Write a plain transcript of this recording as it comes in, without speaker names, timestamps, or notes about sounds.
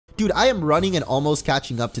Dude, I am running and almost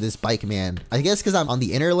catching up to this bike man. I guess because I'm on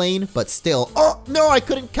the inner lane, but still. Oh, no, I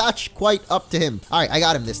couldn't catch quite up to him. All right, I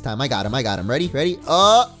got him this time. I got him. Ready? And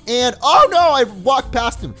oh no, I walked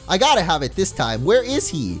past him. I gotta have it this time. Where is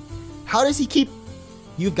he? How does he keep...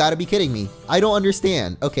 You've got to be kidding me. I don't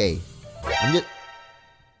understand. Okay.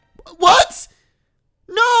 What?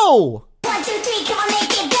 No! 1, 2, 3, come on,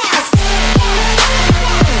 make it bounce.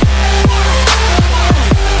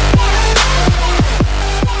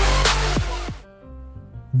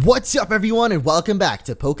 What's up, everyone, and welcome back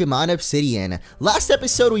to Pokemon Obsidian. Last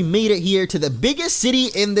episode, we made it here to the biggest city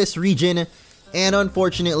in this region, and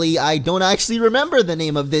unfortunately, I don't actually remember the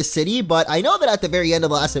name of this city, but I know that at the very end of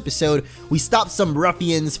the last episode, we stopped some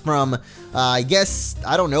ruffians from, I guess,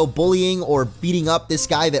 I don't know, bullying or beating up this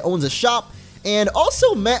guy that owns a shop, and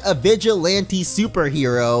also met a vigilante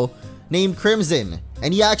superhero named Crimson,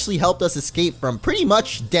 and he actually helped us escape from pretty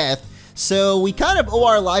much death. So we kind of owe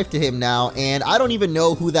our life to him now, and I don't even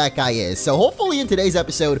know who that guy is. So hopefully in today's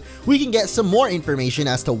episode, we can get some more information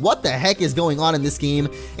as to what the heck is going on in this game,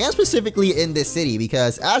 and specifically in this city,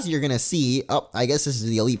 because as you're gonna see, oh, I guess this is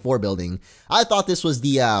the Elite Four building. I thought this was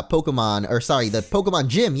the the Pokemon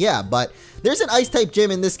gym, yeah, but there's an Ice-type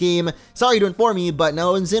gym in this game. Sorry to inform you, but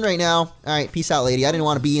no one's in right now. Alright, peace out, lady. I didn't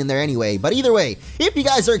want to be in there anyway. But either way, if you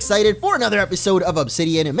guys are excited for another episode of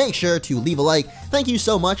Obsidian, make sure to leave a like. Thank you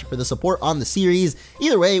so much for the support on the series.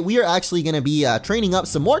 Either way, we are actually going to be training up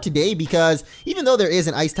some more today, because even though there is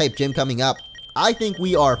an Ice-type gym coming up, I think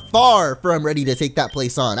we are far from ready to take that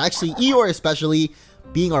place on. Actually, Eeyore especially,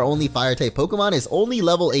 being our only Fire-type Pokemon, is only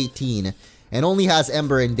level 18. And only has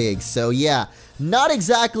Ember and Dig, so yeah, not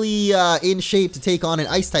exactly in shape to take on an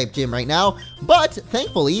Ice-type gym right now, but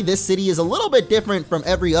thankfully, this city is a little bit different from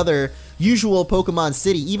every other usual Pokemon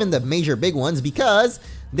city, even the major big ones, because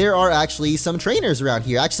there are actually some trainers around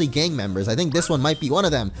here, actually gang members. I think this one might be one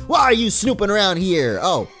of them. Why are you snooping around here?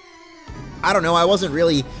 Oh, I don't know, I wasn't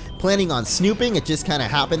really planning on snooping, it just kind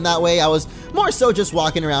of happened that way. I was more so just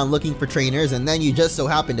walking around looking for trainers, and then you just so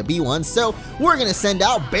happened to be one, so we're gonna send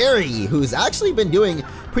out Barry, who's actually been doing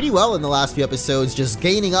pretty well in the last few episodes, just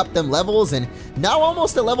gaining up them levels, and now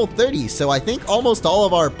almost at level 30, so I think almost all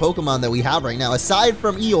of our Pokemon that we have right now, aside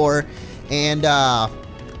from Eeyore, and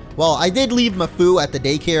well, I did leave Mafu at the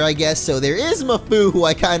daycare, I guess, so there is Mafu, who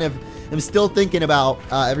I kind of am still thinking about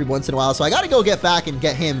every once in a while, so I gotta go get back and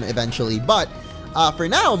get him eventually, but for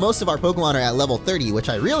now, most of our Pokemon are at level 30, which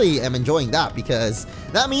I really am enjoying that, because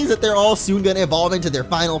that means that they're all soon going to evolve into their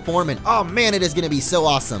final form, and oh man, it is going to be so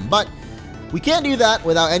awesome. But we can't do that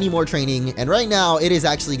without any more training, and right now, it is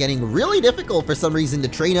actually getting really difficult for some reason to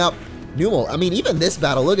train up Numel. I mean, even this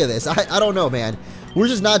battle, look at this. I don't know, man. We're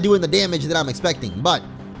just not doing the damage that I'm expecting, but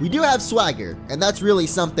we do have Swagger, and that's really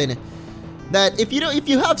something that if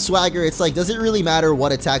you have Swagger, it's like, does it really matter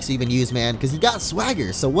what attacks you even use, man? Because you got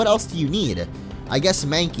Swagger, so what else do you need? I guess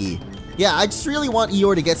Mankey. Yeah, I just really want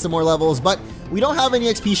Eeyore to get some more levels, but we don't have any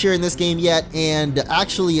XP share in this game yet, and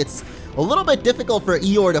actually it's a little bit difficult for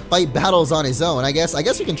Eeyore to fight battles on his own. I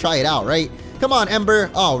guess we can try it out, right? Come on,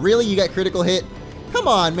 Ember. Oh, really? You got critical hit? Come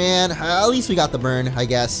on, man. At least we got the burn, I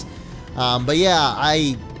guess. But yeah,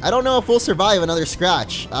 I don't know if we'll survive another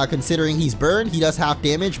scratch, considering he's burned. He does half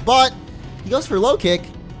damage, but he goes for low kick.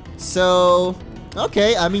 So,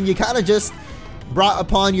 okay. I mean, you kind of just brought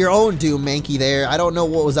upon your own doom, Mankey, there. I don't know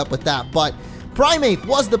what was up with that, but Primeape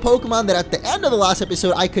was the Pokemon that at the end of the last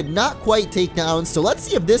episode I could not quite take down, so let's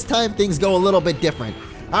see if this time things go a little bit different.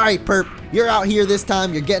 Alright, Perp, you're out here this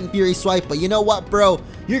time, you're getting Fury Swipe, but you know what, bro?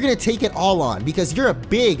 You're gonna take it all on, because you're a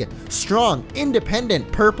big, strong,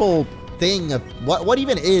 independent purple thing of, what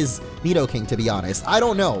even is Nidoking, to be honest? I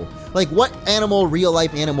don't know. Like, what animal,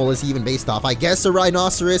 real-life animal is he even based off? I guess a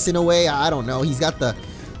rhinoceros in a way, I don't know. He's got the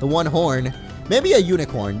one horn. Maybe a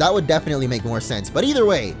unicorn, that would definitely make more sense. But either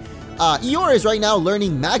way, Eeyore is right now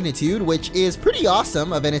learning Magnitude, which is pretty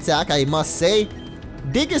awesome of an attack, I must say.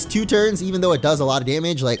 Dig is 2 turns, even though it does a lot of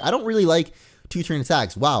damage. Like, I don't really like 2-turn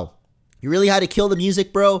attacks. Wow. You really had to kill the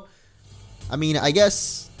music, bro? I mean, I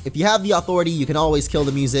guess if you have the authority, you can always kill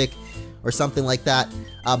the music or something like that.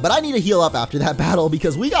 But I need to heal up after that battle,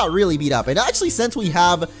 because we got really beat up. And actually, since we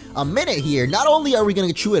have a minute here, not only are we going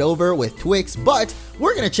to chew it over with Twix, but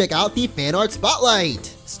we're going to check out the fan art spotlight.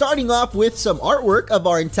 Starting off with some artwork of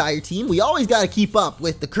our entire team. We always got to keep up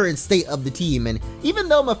with the current state of the team. And even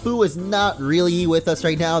though Mafu is not really with us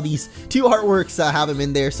right now, these 2 artworks have him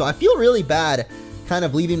in there. So I feel really bad kind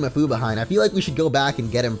of leaving Mafu behind. I feel like we should go back and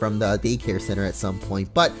get him from the daycare center at some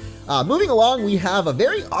point. But moving along, we have a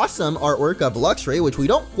very awesome artwork of Luxray, which we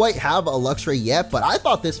don't quite have a Luxray yet, but I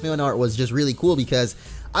thought this fan art was just really cool because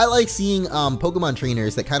I like seeing Pokemon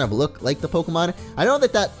trainers that kind of look like the Pokemon. I know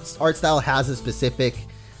that that art style has a specific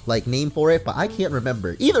like name for it, but I can't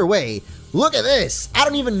remember. Either way, look at this. I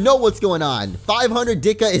don't even know what's going on. 500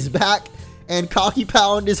 Dicka is back and Cocky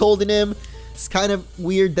Pound is holding him. It's kind of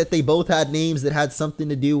weird that they both had names that had something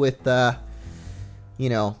to do with, you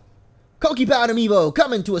know, Cocky Pound Amiibo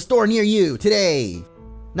coming to a store near you today.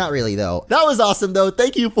 Not really, though. That was awesome, though.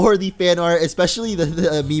 Thank you for the fan art, especially the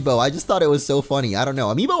Amiibo. I just thought it was so funny. I don't know.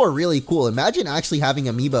 Amiibo are really cool. Imagine actually having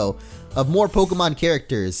Amiibo of more Pokemon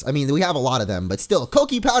characters. I mean, we have a lot of them, but still.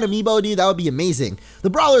 Cocky Pound Amiibo, dude, that would be amazing. The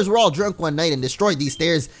Brawlers were all drunk one night and destroyed these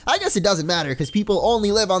stairs. I guess it doesn't matter because people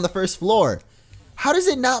only live on the first floor. How does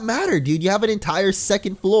it not matter, dude? You have an entire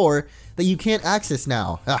second floor that you can't access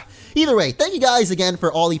now. Either way, thank you guys again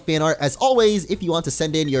for all the fan art. As always, if you want to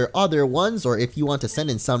send in your other ones, or if you want to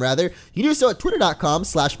send in some rather, you can do so at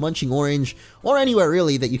twitter.com/MunchingOrange, or anywhere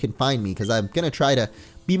really that you can find me, because I'm going to try to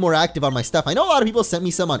be more active on my stuff. I know a lot of people sent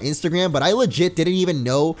me some on Instagram, but I legit didn't even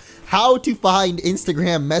know how to find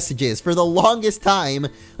Instagram messages for the longest time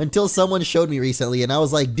until someone showed me recently, and I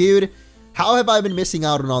was like, dude, how have I been missing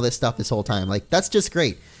out on all this stuff this whole time? Like, that's just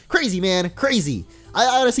great. Crazy, man. Crazy. I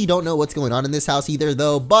honestly don't know what's going on in this house either,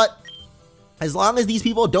 though, but as long as these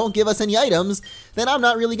people don't give us any items, then I'm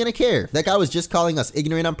not really gonna care. That guy was just calling us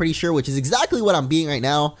ignorant, I'm pretty sure, which is exactly what I'm being right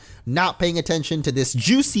now, not paying attention to this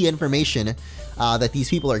juicy information that these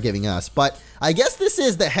people are giving us. But I guess this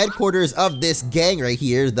is the headquarters of this gang right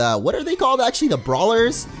here. The, what are they called actually? The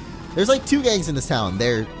Brawlers? There's like two gangs in this town.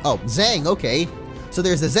 Oh, Zang, okay. So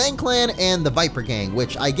there's the Zang clan and the Viper gang,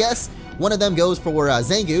 which I guess one of them goes for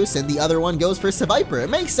Zangoose and the other one goes for Seviper. It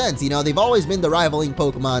makes sense, you know, they've always been the rivaling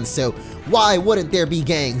Pokemon, so why wouldn't there be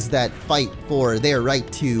gangs that fight for their right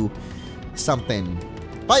to something?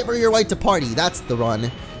 Fight for your right to party, that's the run.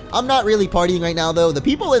 I'm not really partying right now, though. The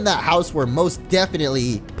people in that house were most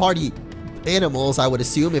definitely party animals, I would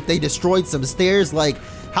assume, if they destroyed some stairs. Like,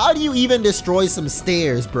 how do you even destroy some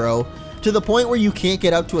stairs, bro? To the point where you can't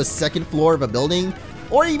get up to a second floor of a building?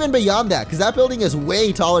 Or even beyond that, because that building is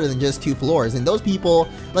way taller than just 2 floors, and those people,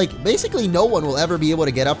 like, basically no one will ever be able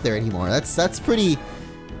to get up there anymore. That's pretty.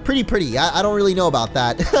 I don't really know about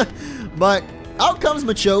that. But out comes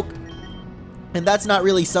Machoke, and that's not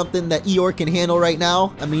really something that Eeyore can handle right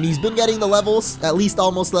now. I mean, he's been getting the levels, at least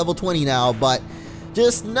almost level 20 now, but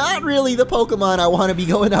just not really the Pokemon I want to be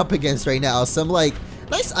going up against right now. Some, like,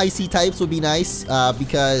 nice icy types would be nice,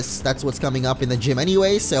 because that's what's coming up in the gym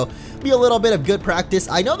anyway, so be a little bit of good practice.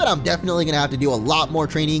 I know that I'm definitely going to have to do a lot more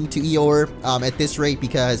training to Eeyore at this rate,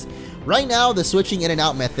 because right now the switching in and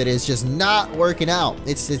out method is just not working out.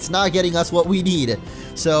 It's not getting us what we need.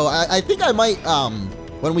 So I think I might,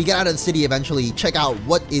 when we get out of the city eventually, check out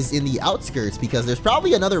what is in the outskirts, because there's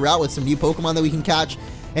probably another route with some new Pokemon that we can catch.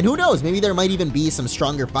 And who knows, maybe there might even be some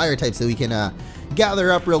stronger fire types that we can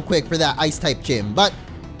gather up real quick for that ice type gym. But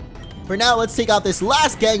for now, let's take out this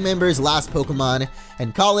last gang member's last Pokemon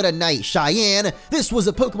and call it a night. Cheyenne, this was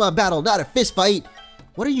a Pokemon battle, not a fist fight.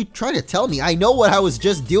 What are you trying to tell me? I know what I was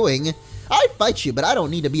just doing. I'd fight you, but I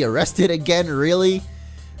don't need to be arrested again, really.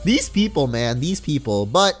 These people, man, these people.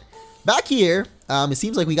 But back here, it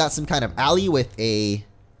seems like we got some kind of alley with a,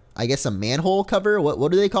 I guess, a manhole cover.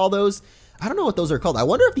 What do they call those? I don't know what those are called. I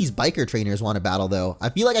wonder if these biker trainers want to battle, though. I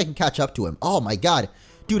feel like I can catch up to him. Oh, my God.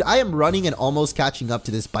 Dude, I am running and almost catching up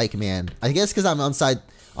to this bike man. I guess because I'm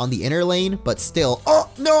on the inner lane, but still. Oh,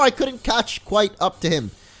 no, I couldn't catch quite up to him.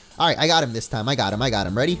 All right, I got him this time. I got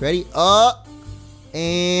him. Ready?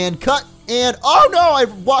 And cut. And, oh, no, I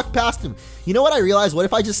walked past him. You know what I realized? What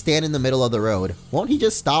if I just stand in the middle of the road? Won't he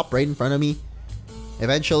just stop right in front of me?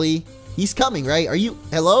 Eventually. He's coming, right? Are you,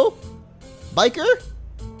 hello? Biker?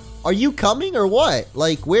 Are you coming or what?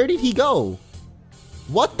 Like, where did he go?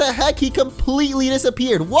 What the heck? He completely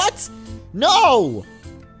disappeared. What? No!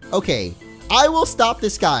 Okay, I will stop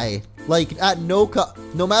this guy, like, at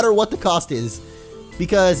no matter what the cost is.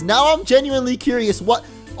 Because now I'm genuinely curious. What?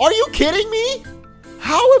 Are you kidding me?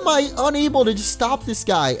 How am I unable to just stop this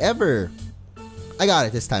guy ever? I got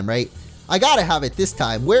it this time, right? I gotta have it this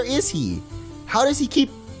time. Where is he? How does he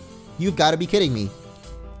keep... You've got to be kidding me.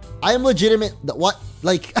 I am legitimate... What?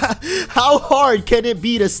 Like, how hard can it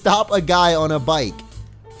be to stop a guy on a bike?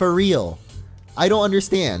 For real. I don't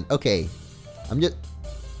understand. Okay. I'm just...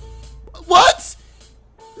 What?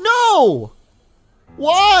 No!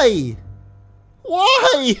 Why?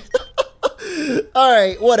 Why?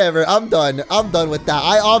 Alright, whatever. I'm done. I'm done with that.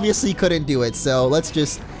 I obviously couldn't do it, so let's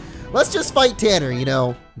just fight Tanner, you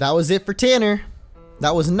know. That was it for Tanner.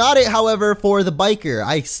 That was not it, however, for the biker.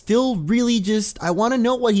 I still really I want to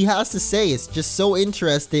know what he has to say. It's just so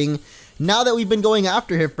interesting, Now that we've been going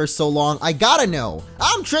after him for so long, I gotta know.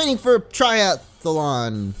 I'm training for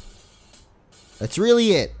triathlon. That's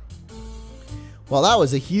really it. Well, that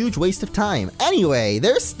was a huge waste of time. Anyway,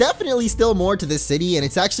 there's definitely still more to this city, and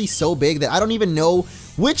it's actually so big that I don't even know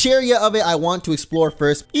which area of it I want to explore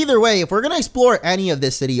first. Either way, if we're gonna explore any of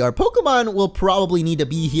this city, our Pokemon will probably need to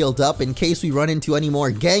be healed up in case we run into any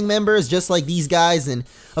more gang members just like these guys. And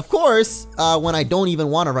of course, when I don't even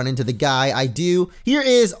want to run into the guy, I do. Here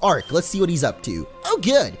is Ark. Let's see what he's up to. Oh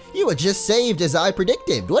good, you were just saved as I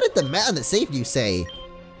predicted. What did the man that saved you say?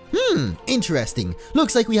 Interesting.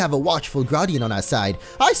 Looks like we have a watchful guardian on our side.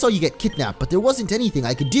 I saw you get kidnapped, but there wasn't anything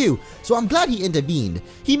I could do, so I'm glad he intervened.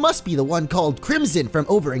 He must be the one called Crimson from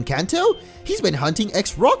over in Kanto? He's been hunting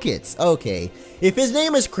ex-Rockets. Okay, if his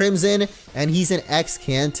name is Crimson, and he's an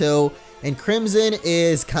ex-Kanto, and Crimson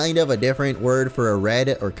is kind of a different word for a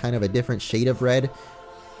red, or kind of a different shade of red,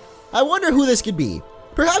 I wonder who this could be.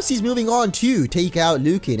 Perhaps he's moving on to take out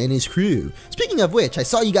Lucan and his crew. Speaking of which, I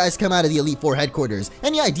saw you guys come out of the Elite Four headquarters.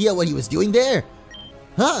 Any idea what he was doing there?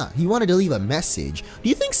 Huh, he wanted to leave a message. Do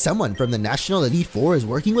you think someone from the National Elite Four is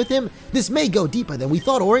working with him? This may go deeper than we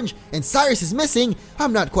thought, Orange, and Cyrus is missing.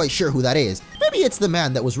 I'm not quite sure who that is. Maybe it's the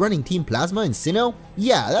man that was running Team Plasma in Sinnoh?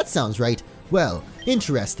 Yeah, that sounds right. Well,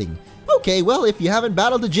 interesting. Okay, well, if you haven't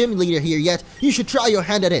battled the gym leader here yet, you should try your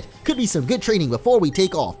hand at it. Could be some good training before we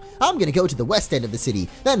take off. I'm gonna go to the west end of the city,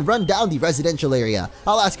 then run down the residential area.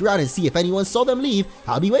 I'll ask around and see if anyone saw them leave.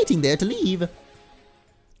 I'll be waiting there to leave.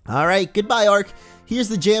 Alright, goodbye, Ark. Here's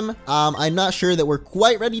the gym. I'm not sure that we're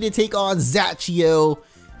quite ready to take on Zachio.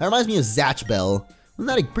 That reminds me of Zatch Bell.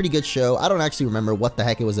 Wasn't that a pretty good show? I don't actually remember what the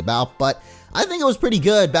heck it was about, but I think it was pretty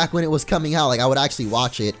good back when it was coming out. Like, I would actually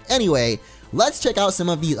watch it. Anyway, let's check out some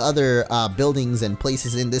of these other buildings and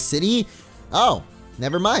places in this city. Oh,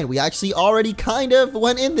 never mind. We actually already kind of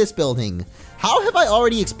went in this building. How have I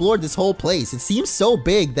already explored this whole place? It seems so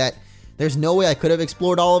big that there's no way I could have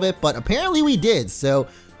explored all of it, but apparently we did. So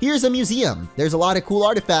here's a museum. There's a lot of cool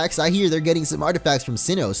artifacts. I hear they're getting some artifacts from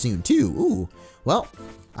Sinnoh soon too. Ooh, well,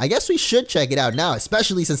 I guess we should check it out now,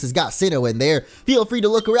 especially since it's got Sinnoh in there. Feel free to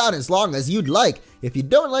look around as long as you'd like. If you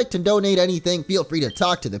don't like to donate anything, feel free to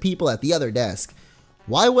talk to the people at the other desk.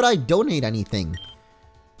 Why would I donate anything?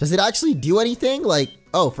 Does it actually do anything? Like,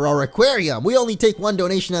 oh, for our aquarium, we only take one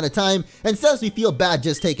donation at a time, and since we feel bad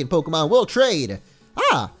just taking Pokemon, we'll trade.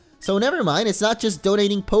 Ah, so never mind, it's not just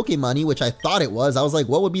donating Pokemoney, which I thought it was. I was like,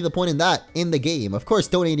 what would be the point in that in the game? Of course,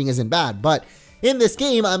 donating isn't bad, but in this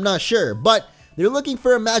game, I'm not sure. But they're looking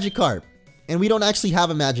for a Magikarp, and we don't actually have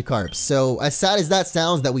a Magikarp. So as sad as that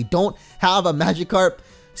sounds that we don't have a Magikarp,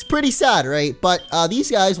 it's pretty sad, right? But these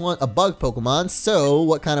guys want a bug Pokemon, so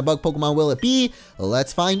what kind of bug Pokemon will it be?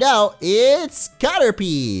 Let's find out. It's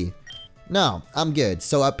Caterpie. No, I'm good.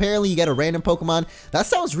 So apparently you get a random Pokemon. That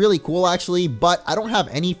sounds really cool actually, but I don't have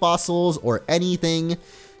any fossils or anything.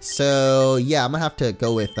 So yeah, I'm gonna have to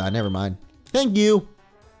go with, never mind. Thank you.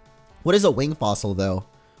 What is a wing fossil though?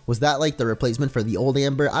 Was that like the replacement for the old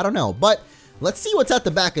Amber? I don't know, but let's see what's at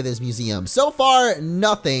the back of this museum. So far,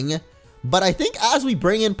 nothing, but I think as we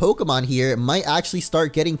bring in Pokemon here, it might actually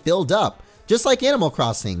start getting filled up, just like Animal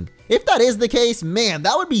Crossing. If that is the case, man,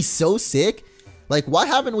 that would be so sick. Like, why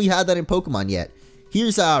haven't we had that in Pokemon yet?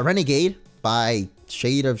 Here's Renegade by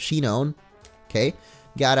Shade of Shinon. Okay,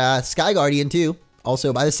 got Sky Guardian too,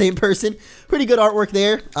 also by the same person. Pretty good artwork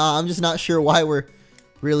there. I'm just not sure why we're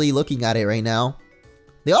really looking at it right now.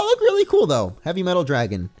 They all look really cool though. Heavy Metal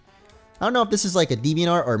Dragon. I don't know if this is like a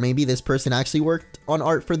DeviantArt or maybe this person actually worked on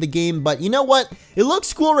art for the game, but you know what? It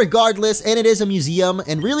looks cool regardless, and it is a museum,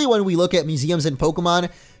 and really when we look at museums in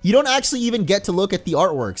Pokemon, you don't actually even get to look at the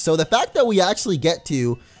artwork. So the fact that we actually get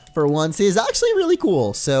to, for once, is actually really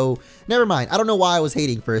cool. So, never mind. I don't know why I was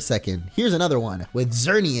hating for a second. Here's another one with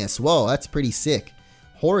Xerneas. Whoa, that's pretty sick.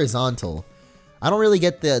 Horizontal. I don't really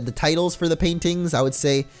get the titles for the paintings. I would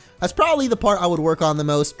say that's probably the part I would work on the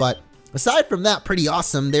most, but aside from that, pretty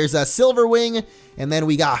awesome. There's a Silver Wing, and then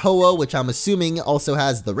we got Ho-Oh, which I'm assuming also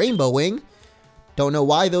has the Rainbow Wing. Don't know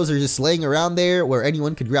why those are just laying around there where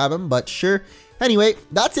anyone could grab them, but sure. Anyway,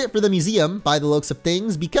 that's it for the museum by the looks of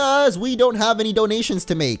things, because we don't have any donations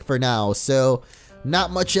to make for now, so not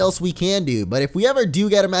much else we can do. But if we ever do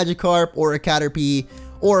get a Magikarp or a Caterpie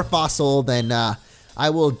or a fossil, then I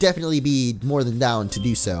will definitely be more than down to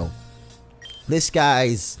do so. This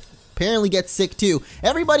guy's apparently gets sick too.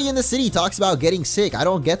 Everybody in the city talks about getting sick. I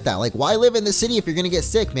don't get that. Like, why live in the city if you're gonna get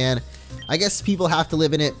sick, man? I guess people have to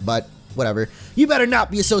live in it, but whatever. You better not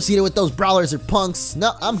be associated with those brawlers or punks.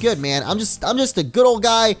 No, I'm good, man. I'm just a good old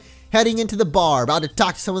guy heading into the bar, about to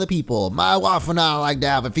talk to some of the people. My wife and I like to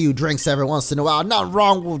have a few drinks every once in a while. Nothing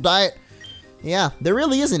wrong with that. Yeah, there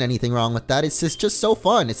really isn't anything wrong with that. It's just so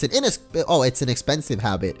fun. It's an expensive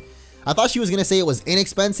habit. I thought she was gonna say it was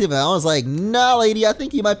inexpensive, and I was like, nah, lady, I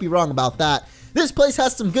think you might be wrong about that. This place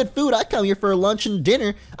has some good food. I come here for lunch and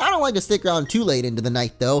dinner. I don't like to stick around too late into the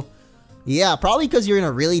night, though. Yeah, probably because you're in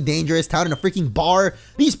a really dangerous town in a freaking bar.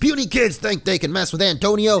 These puny kids think they can mess with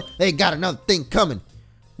Antonio. They got another thing coming.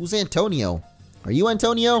 Who's Antonio? Are you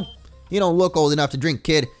Antonio? You don't look old enough to drink,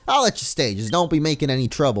 kid. I'll let you stay. Just don't be making any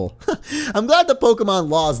trouble. I'm glad the Pokemon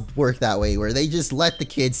laws work that way, where they just let the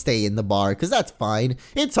kids stay in the bar, because that's fine.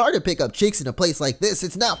 It's hard to pick up chicks in a place like this.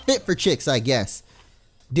 It's not fit for chicks, I guess.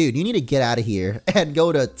 Dude, you need to get out of here and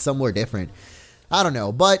go to somewhere different. I don't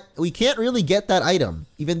know, but we can't really get that item.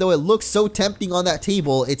 Even though it looks so tempting on that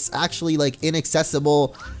table, it's actually like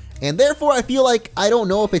inaccessible. And therefore, I feel like I don't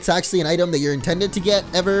know if it's actually an item that you're intended to get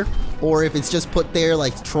ever, or if it's just put there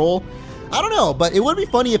like to troll. I don't know, but it would be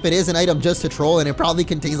funny if it is an item just to troll, and it probably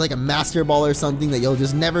contains like a Master Ball or something that you'll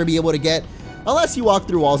just never be able to get. Unless you walk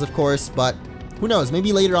through walls, of course, but who knows?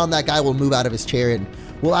 Maybe later on that guy will move out of his chair and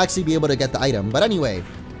we'll actually be able to get the item. But anyway,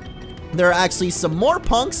 there are actually some more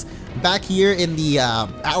punks back here in the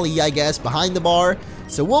alley, I guess, behind the bar.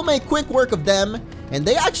 So we'll make quick work of them. And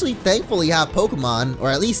they actually thankfully have Pokemon, or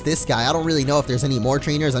at least this guy. I don't really know if there's any more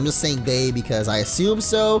trainers. I'm just saying they because I assume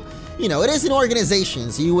so. You know, it is an organization,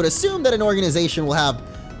 so you would assume that an organization will have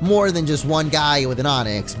more than just one guy with an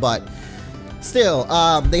Onix, but still,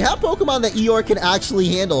 they have Pokemon that Eeyore can actually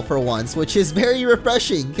handle for once, which is very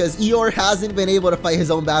refreshing because Eeyore hasn't been able to fight his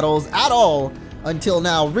own battles at all until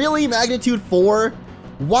now. Really, Magnitude 4?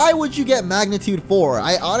 Why would you get Magnitude 4?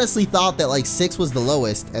 I honestly thought that like 6 was the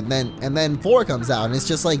lowest, and then 4 comes out, and it's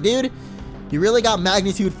just like, dude, you really got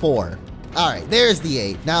Magnitude 4. Alright, there's the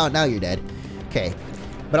 8. Now you're dead. Okay.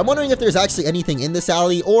 But I'm wondering if there's actually anything in this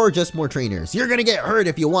alley, or just more trainers. You're gonna get hurt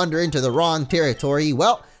if you wander into the wrong territory.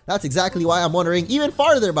 Well, that's exactly why I'm wandering even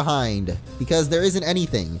farther behind, because there isn't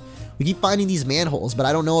anything. We keep finding these manholes, but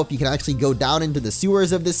I don't know if you can actually go down into the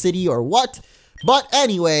sewers of this city or what. But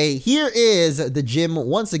anyway, here is the gym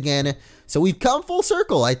once again. So we've come full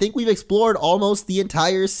circle. I think we've explored almost the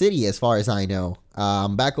entire city as far as I know.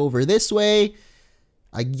 Back over this way,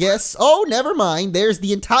 I guess. Oh, never mind. There's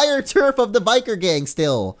the entire turf of the biker gang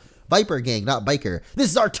still. Viper gang, not biker. This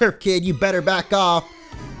is our turf, kid. You better back off.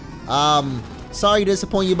 Sorry to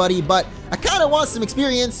disappoint you, buddy, but I kind of want some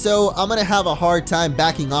experience, so I'm going to have a hard time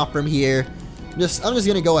backing off from here. I'm just going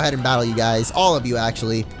to go ahead and battle you guys. All of you,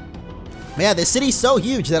 actually. Man, this city's so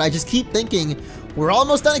huge that I just keep thinking we're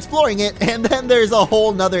almost done exploring it, and then there's a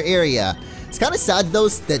whole nother area. It's kind of sad, though,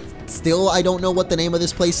 that still I don't know what the name of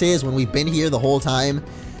this place is when we've been here the whole time.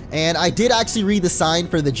 And I did actually read the sign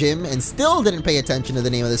for the gym and still didn't pay attention to the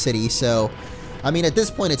name of the city, so I mean, at this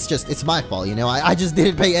point, it's my fault, you know? I just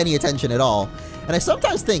didn't pay any attention at all. And I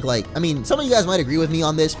sometimes think, like, I mean, some of you guys might agree with me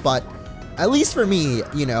on this, but at least for me,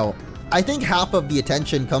 you know, I think half of the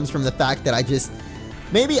attention comes from the fact that I just...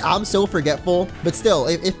 Maybe I'm so forgetful, but still,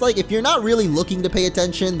 if you're not really looking to pay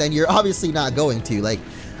attention, then you're obviously not going to. Like,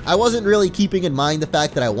 I wasn't really keeping in mind the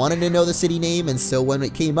fact that I wanted to know the city name, and so when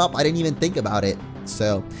it came up, I didn't even think about it.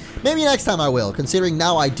 So, maybe next time I will, considering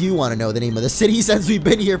now I do want to know the name of the city since we've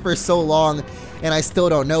been here for so long, and I still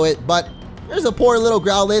don't know it, but there's a poor little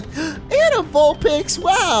Growlithe, and a Vulpix.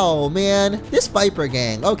 Wow, man, this Viper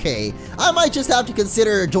gang. Okay, I might just have to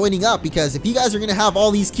consider joining up, because if you guys are going to have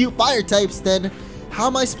all these cute fire types, then how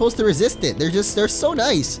am I supposed to resist it? They're so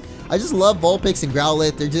nice. I just love Vulpix and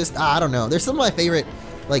Growlithe. They're just, I don't know. They're some of my favorite,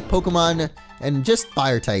 like, Pokemon and just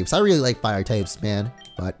fire types. I really like fire types, man.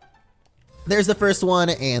 But there's the first one,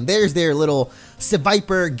 and there's their little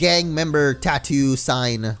Viper gang member tattoo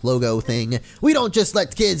sign logo thing. We don't just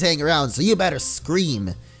let kids hang around, so you better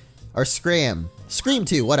scream. Or scram. Scream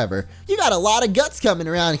too, whatever. You got a lot of guts coming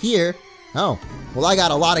around here. Oh, well, I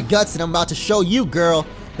got a lot of guts, and I'm about to show you, girl.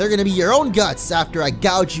 They're gonna be your own guts after I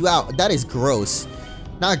gouge you out. That is gross.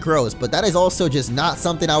 Not gross, but that is also just not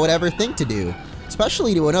something I would ever think to do.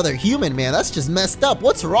 Especially to another human, man. That's just messed up.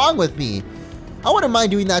 What's wrong with me? I wouldn't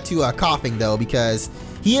mind doing that to Coughing, though, because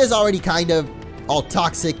he is already kind of all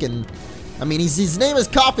toxic, and I mean, his name is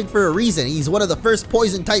Coughing for a reason. He's one of the first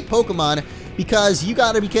poison-type Pokemon, because you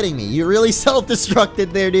gotta be kidding me. You really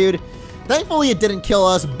self-destructed there, dude. Thankfully, it didn't kill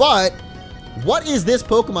us, but what is this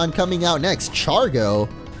Pokemon coming out next? Chargo?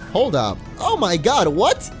 Hold up. Oh my god,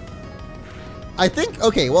 what? I think,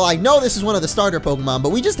 okay, well, I know this is one of the starter Pokemon, but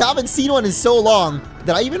we just haven't seen one in so long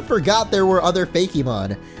that I even forgot there were other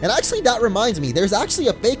Fakemon. And actually, that reminds me, there's actually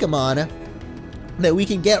a Fakemon that we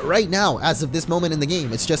can get right now as of this moment in the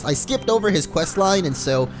game. It's just I skipped over his quest line, and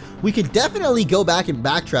so we could definitely go back and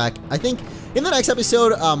backtrack. I think in the next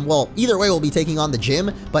episode, well, either way, we'll be taking on the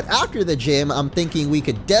gym. But after the gym, I'm thinking we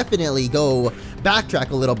could definitely go backtrack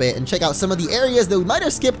a little bit and check out some of the areas that we might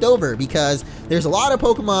have skipped over, because there's a lot of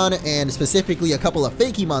Pokemon, and specifically a couple of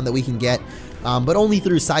Fakemon that we can get, but only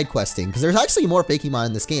through side questing, because there's actually more Fakemon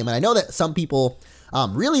in this game. And I know that some people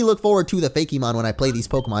really look forward to the Fakemon when I play these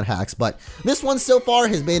Pokemon hacks, but this one so far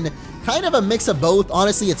has been kind of a mix of both.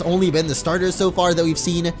 Honestly, it's only been the starters so far that we've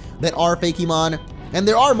seen that are Fakemon, and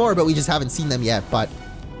there are more, but we just haven't seen them yet. But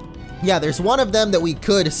yeah, there's one of them that we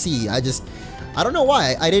could see. I don't know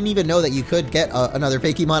why. I didn't even know that you could get another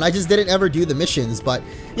Fakemon. I just didn't ever do the missions, but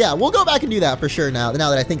yeah, we'll go back and do that for sure now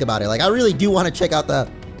that I think about it. Like, I really do want to check out the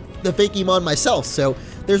Fakemon myself, so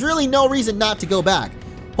there's really no reason not to go back.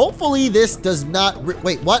 Hopefully this does not...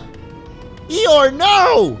 Wait, what? Eeyore,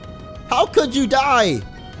 no! How could you die?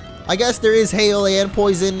 I guess there is hail and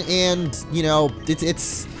poison, and, you know,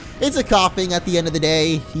 it's a coughing at the end of the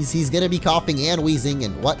day. He's gonna be coughing and wheezing,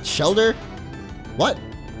 and what? Shelter? What?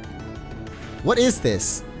 What is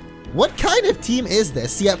this? What kind of team is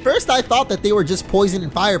this? See, at first I thought that they were just poison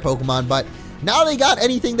and fire Pokemon, but now they got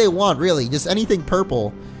anything they want, really. Just anything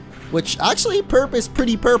purple. Which, actually, Perp is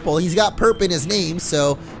pretty purple. He's got Perp in his name,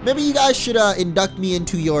 so maybe you guys should induct me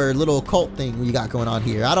into your little cult thing you got going on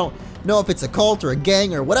here. I don't know if it's a cult or a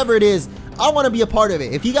gang or whatever it is. I want to be a part of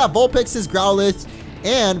it. If you got Vulpixes, Growlithe,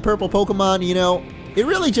 and purple Pokemon, you know, it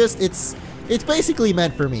really just, it's basically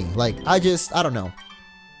meant for me. Like, I don't know.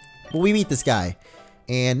 But we meet this guy,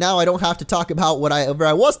 and now I don't have to talk about whatever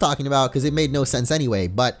I was talking about, because it made no sense anyway.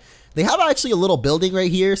 But they have actually a little building right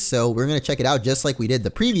here, so we're going to check it out just like we did the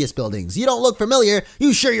previous buildings. You don't look familiar.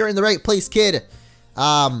 You sure you're in the right place, kid?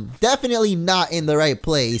 Definitely not in the right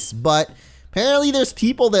place, but apparently there's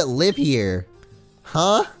people that live here.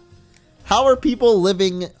 Huh? How are people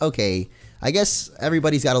living? Okay, I guess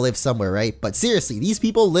everybody's got to live somewhere, right? But seriously, these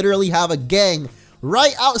people literally have a gang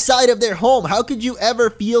right outside of their home. How could you ever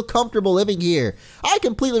feel comfortable living here? I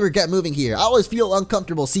completely regret moving here. I always feel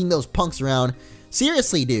uncomfortable seeing those punks around.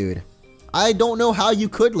 Seriously, dude, I don't know how you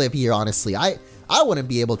could live here, honestly. I wouldn't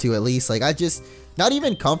be able to, at least. Like, I just, not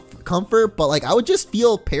even comfort, but like, I would just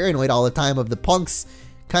feel paranoid all the time of the punks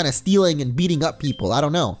kind of stealing and beating up people. I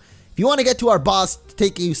don't know. If you want to get to our boss to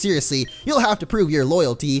take you seriously, you'll have to prove your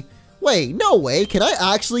loyalty. Wait, no way. Can I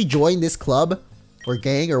actually join this club or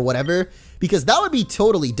gang or whatever? Because that would be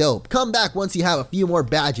totally dope. Come back once you have a few more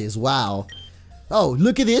badges. Wow. Oh,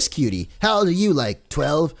 look at this cutie. How old are you, like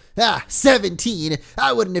 12? Ah, 17.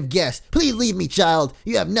 I wouldn't have guessed. Please leave me, child.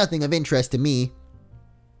 You have nothing of interest to me.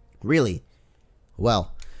 Really?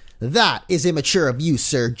 Well, that is immature of you,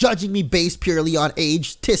 sir. Judging me based purely on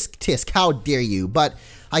age. Tisk, tisk, how dare you. But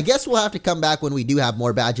I guess we'll have to come back when we do have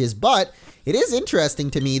more badges. But it is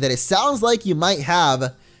interesting to me that it sounds like you might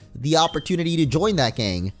have the opportunity to join that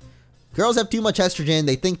gang. Girls have too much estrogen,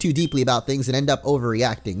 they think too deeply about things and end up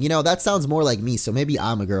overreacting. You know, that sounds more like me, so maybe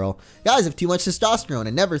I'm a girl. Guys have too much testosterone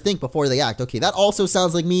and never think before they act. Okay, that also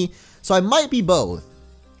sounds like me, so I might be both.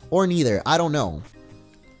 Or neither, I don't know.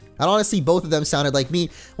 And honestly, both of them sounded like me.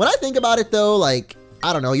 When I think about it though, like,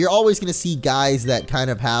 I don't know, you're always gonna see guys that kind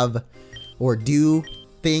of have or do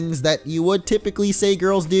things that you would typically say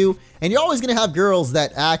girls do. And you're always gonna have girls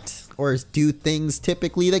that act or do things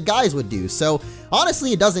typically that guys would do. So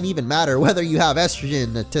honestly, it doesn't even matter whether you have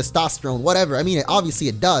estrogen, testosterone, whatever. I mean, obviously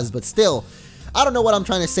it does, but still, I don't know what I'm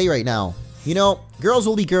trying to say right now. You know, girls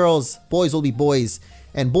will be girls, boys will be boys,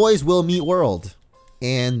 and boys will meet world.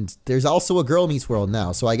 And there's also a girl meets world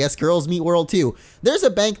now, so I guess girls meet world too. There's a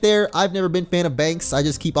bank there. I've never been a fan of banks. I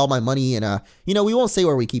just keep all my money in you know, we won't say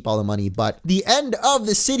where we keep all the money, but the end of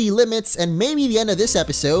the city limits and maybe the end of this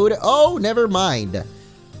episode. Oh, never mind.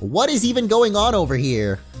 What is even going on over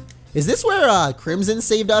here? Is this where Crimson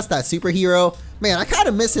saved us, that superhero? Man, I kind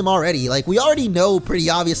of miss him already. Like, we already know pretty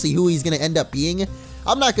obviously who he's going to end up being.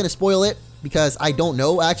 I'm not going to spoil it because I don't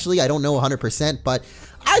know, actually. I don't know 100%, but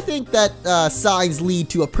I think that signs lead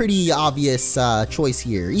to a pretty obvious choice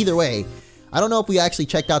here. Either way, I don't know if we actually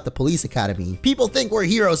checked out the police academy. People think we're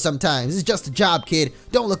heroes sometimes. It's just a job, kid.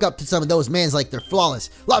 Don't look up to some of those mans like they're flawless.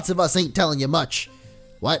 Lots of us ain't telling you much.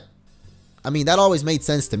 What? I mean, that always made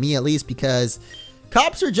sense to me, at least, because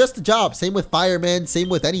cops are just a job. Same with firemen, same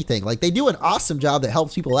with anything. Like, they do an awesome job that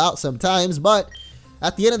helps people out sometimes, but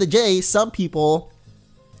at the end of the day, some people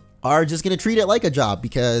are just going to treat it like a job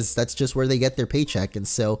because that's just where they get their paycheck. And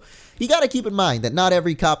so you got to keep in mind that not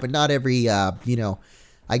every cop and not every, you know,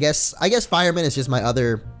 I guess fireman is just my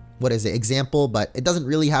other, what is it, example, but it doesn't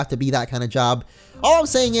really have to be that kind of job. All I'm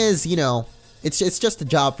saying is, you know, it's just a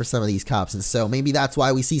job for some of these cops, and so maybe that's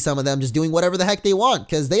why we see some of them just doing whatever the heck they want,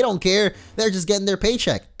 because they don't care. They're just getting their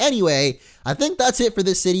paycheck. Anyway, I think that's it for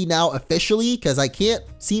this city now officially, because I can't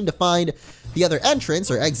seem to find the other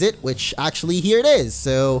entrance or exit, which actually here it is.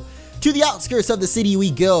 So to the outskirts of the city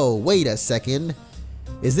we go. Wait a second.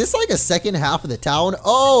 Is this like a second half of the town?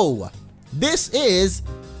 Oh, this is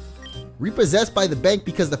repossessed by the bank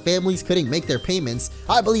because the families couldn't make their payments.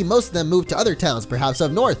 I believe most of them moved to other towns, perhaps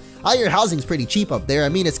up north. I hear housing's pretty cheap up there. I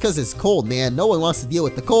mean, it's because it's cold, man. No one wants to deal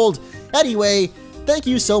with the cold. Anyway, thank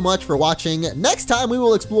you so much for watching. Next time, we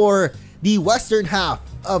will explore the western half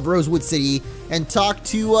of Rosewood City and talk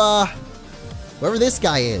to, whoever this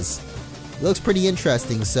guy is. It looks pretty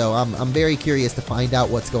interesting, so I'm very curious to find out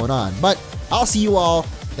what's going on. But I'll see you all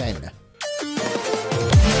then.